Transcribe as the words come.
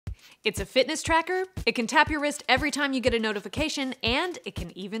It's a fitness tracker, it can tap your wrist every time you get a notification, and it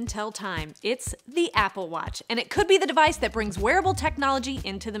can even tell time. It's the Apple Watch, and it could be the device that brings wearable technology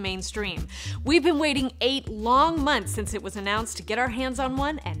into the mainstream. We've been waiting 8 long months since it was announced to get our hands on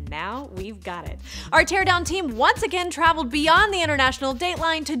one, and now we've got it. Our Teardown team once again traveled beyond the international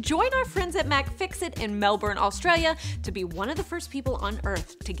dateline to join our friends at MacFixit in Melbourne, Australia, to be one of the first people on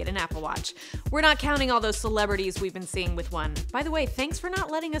Earth to get an Apple Watch. We're not counting all those celebrities we've been seeing with one. By the way, thanks for not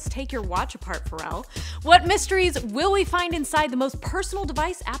letting us take your watch apart, Pharrell. What mysteries will we find inside the most personal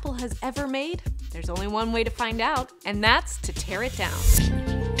device Apple has ever made? There's only one way to find out, and that's to tear it down.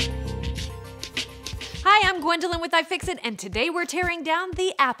 Hi, I'm Gwendolyn with iFixit, and today we're tearing down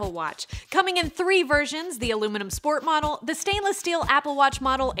the Apple Watch. Coming in 3 versions, the aluminum sport model, the stainless steel Apple Watch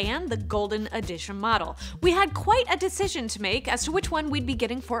model, and the golden edition model. We had quite a decision to make as to which one we'd be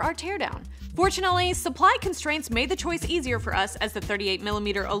getting for our teardown. Fortunately, supply constraints made the choice easier for us, as the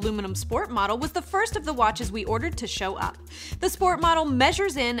 38mm aluminum sport model was the first of the watches we ordered to show up. The sport model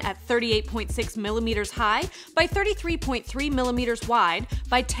measures in at 38.6mm high by 33.3mm wide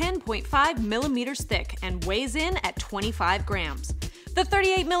by 10.5mm thick and weighs in at 25 grams. The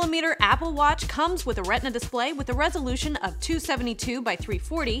 38mm Apple Watch comes with a Retina display with a resolution of 272 by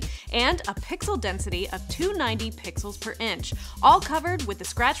 340 and a pixel density of 290 pixels per inch, all covered with the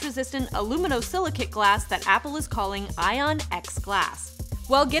scratch-resistant aluminosilicate glass that Apple is calling Ion X glass.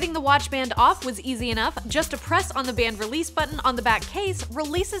 Well, getting the watch band off was easy enough. Just a press on the band release button on the back case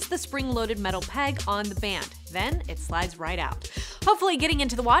releases the spring-loaded metal peg on the band. Then it slides right out. Hopefully getting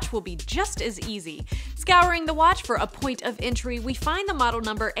into the watch will be just as easy. Scouring the watch for a point of entry, we find the model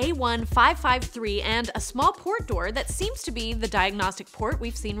number A1553 and a small port door that seems to be the diagnostic port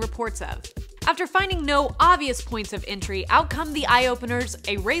we've seen reports of. After finding no obvious points of entry, out come the eye-openers,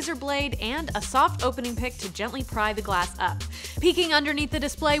 a razor blade, and a soft opening pick to gently pry the glass up. Peeking underneath the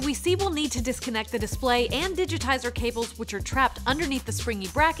display, we see we'll need to disconnect the display and digitizer cables, which are trapped underneath the springy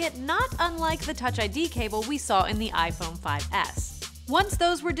bracket, not unlike the Touch ID cable we saw in the iPhone 5S. Once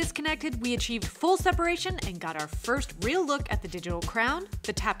those were disconnected, we achieved full separation and got our first real look at the digital crown,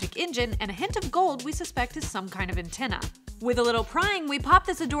 the Taptic engine, and a hint of gold we suspect is some kind of antenna. With a little prying, we pop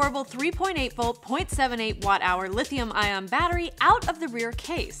this adorable 3.8-volt, 0.78 watt-hour lithium-ion battery out of the rear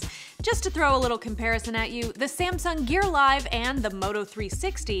case. Just to throw a little comparison at you, the Samsung Gear Live and the Moto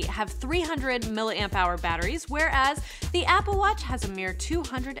 360 have 300 mAh batteries, whereas the Apple Watch has a mere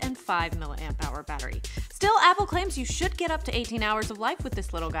 205 mAh battery. Still, Apple claims you should get up to 18 hours of life with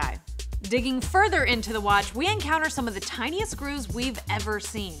this little guy. Digging further into the watch, we encounter some of the tiniest screws we've ever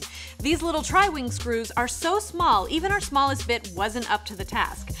seen. These little tri-wing screws are so small, even our smallest bit wasn't up to the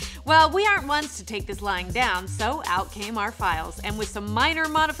task. Well, we aren't ones to take this lying down, so out came our files, and with some minor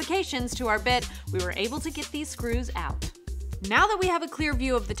modifications to our bit, we were able to get these screws out. Now that we have a clear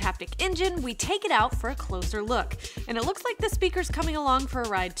view of the Taptic engine, we take it out for a closer look, and it looks like the speaker's coming along for a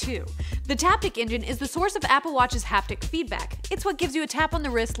ride too. The Taptic engine is the source of Apple Watch's haptic feedback. It's what gives you a tap on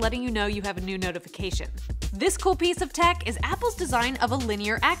the wrist letting you know you have a new notification. This cool piece of tech is Apple's design of a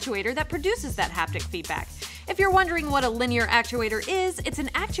linear actuator that produces that haptic feedback. If you're wondering what a linear actuator is, it's an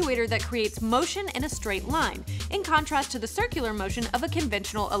actuator that creates motion in a straight line, in contrast to the circular motion of a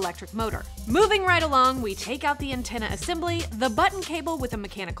conventional electric motor. Moving right along, we take out the antenna assembly, the button cable with a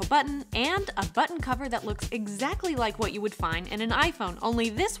mechanical button, and a button cover that looks exactly like what you would find in an iPhone, only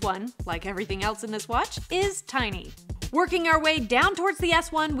this one, like everything else in this watch, is tiny. Working our way down towards the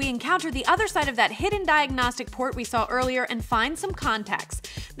S1, we encounter the other side of that hidden diagnostic port we saw earlier and find some contacts.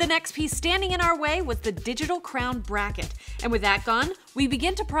 The next piece standing in our way was the digital crown bracket. And with that gone, we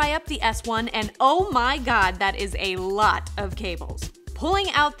begin to pry up the S1, and oh my god, that is a lot of cables. Pulling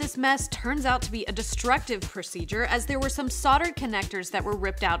out this mess turns out to be a destructive procedure, as there were some soldered connectors that were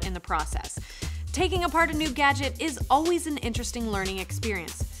ripped out in the process. Taking apart a new gadget is always an interesting learning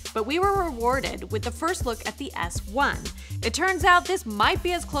experience, but we were rewarded with the first look at the S1. It turns out this might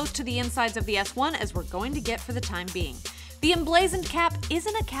be as close to the insides of the S1 as we're going to get for the time being. The emblazoned cap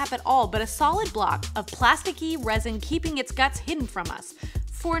isn't a cap at all, but a solid block of plasticky resin keeping its guts hidden from us,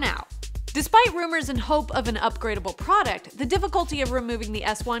 for now. Despite rumors and hope of an upgradable product, the difficulty of removing the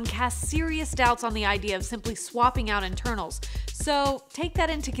S1 casts serious doubts on the idea of simply swapping out internals, so take that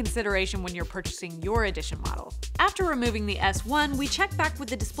into consideration when you're purchasing your edition model. After removing the S1, we check back with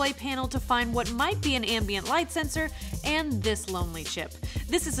the display panel to find what might be an ambient light sensor and this lonely chip.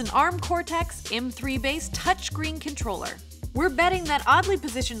 This is an ARM Cortex M3-based touchscreen controller. We're betting that oddly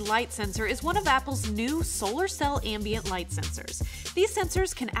positioned light sensor is one of Apple's new solar cell ambient light sensors. These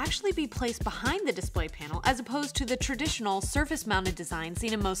sensors can actually be placed behind the display panel as opposed to the traditional surface-mounted design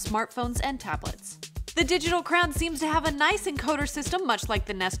seen in most smartphones and tablets. The digital crown seems to have a nice encoder system, much like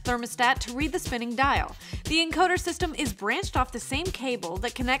the Nest thermostat, to read the spinning dial. The encoder system is branched off the same cable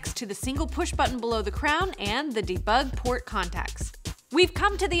that connects to the single push button below the crown and the debug port contacts. We've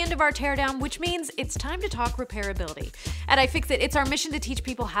come to the end of our teardown, which means it's time to talk repairability. At iFixit, it's our mission to teach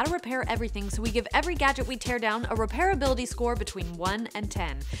people how to repair everything, so we give every gadget we tear down a repairability score between 1 and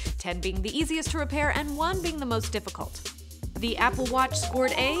 10. 10 being the easiest to repair and 1 being the most difficult. The Apple Watch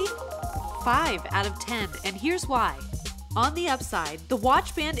scored a 5 out of 10, and here's why. On the upside, the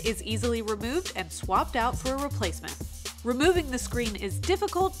watch band is easily removed and swapped out for a replacement. Removing the screen is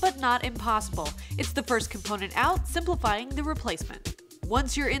difficult but not impossible. It's the first component out, simplifying the replacement.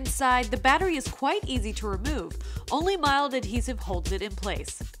 Once you're inside, the battery is quite easy to remove. Only mild adhesive holds it in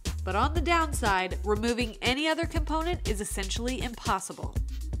place. But on the downside, removing any other component is essentially impossible.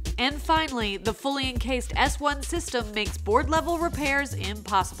 And finally, the fully encased S1 system makes board-level repairs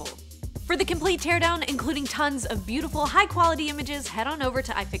impossible. For the complete teardown, including tons of beautiful, high-quality images, head on over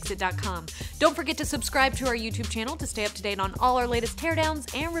to iFixit.com. Don't forget to subscribe to our YouTube channel to stay up to date on all our latest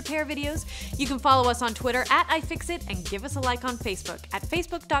teardowns and repair videos. You can follow us on Twitter @iFixit and give us a like on Facebook at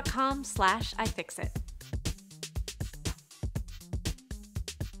facebook.com/iFixit.